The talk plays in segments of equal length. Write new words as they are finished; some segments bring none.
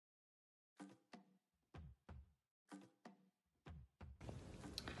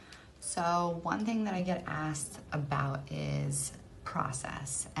So one thing that I get asked about is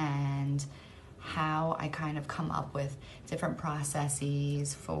process and how I kind of come up with different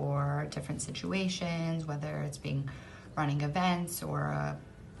processes for different situations, whether it's running events or a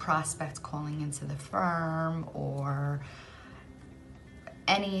prospect calling into the firm or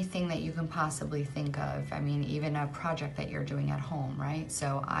anything that you can possibly think of. I mean, even a project that you're doing at home, right?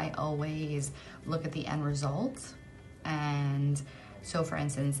 So I always look at the end result. And so for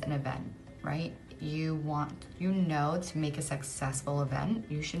instance, an event, right? To make a successful event,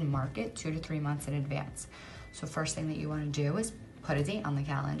 you should mark it 2 to 3 months in advance. So first thing that you want to do is put a date on the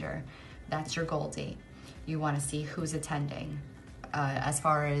calendar. That's your goal date. You want to see who's attending, as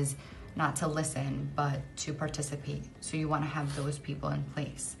far as not to listen, but to participate. So you want to have those people in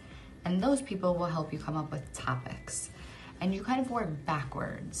place. And those people will help you come up with topics. And you kind of work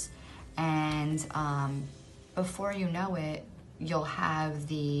backwards. And before you know it, you'll have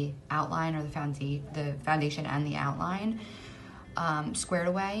the outline or the foundation and the outline squared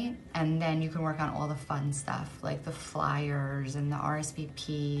away. And then you can work on all the fun stuff, like the flyers and the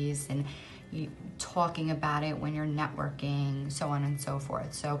RSVPs and talking about it when you're networking, so on and so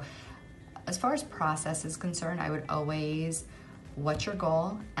forth. So as far as process is concerned, I would always, what's your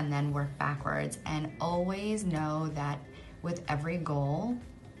goal, and then work backwards. And always know that with every goal,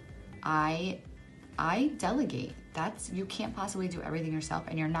 I delegate. You can't possibly do everything yourself,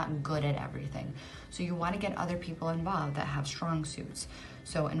 and you're not good at everything. So you want to get other people involved that have strong suits.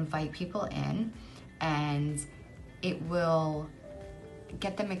 So invite people in, and it will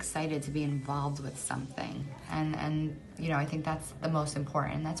get them excited to be involved with something. And I think that's the most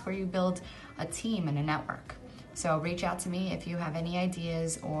important. That's where you build a team and a network. So reach out to me if you have any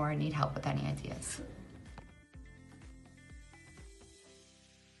ideas or need help with any ideas.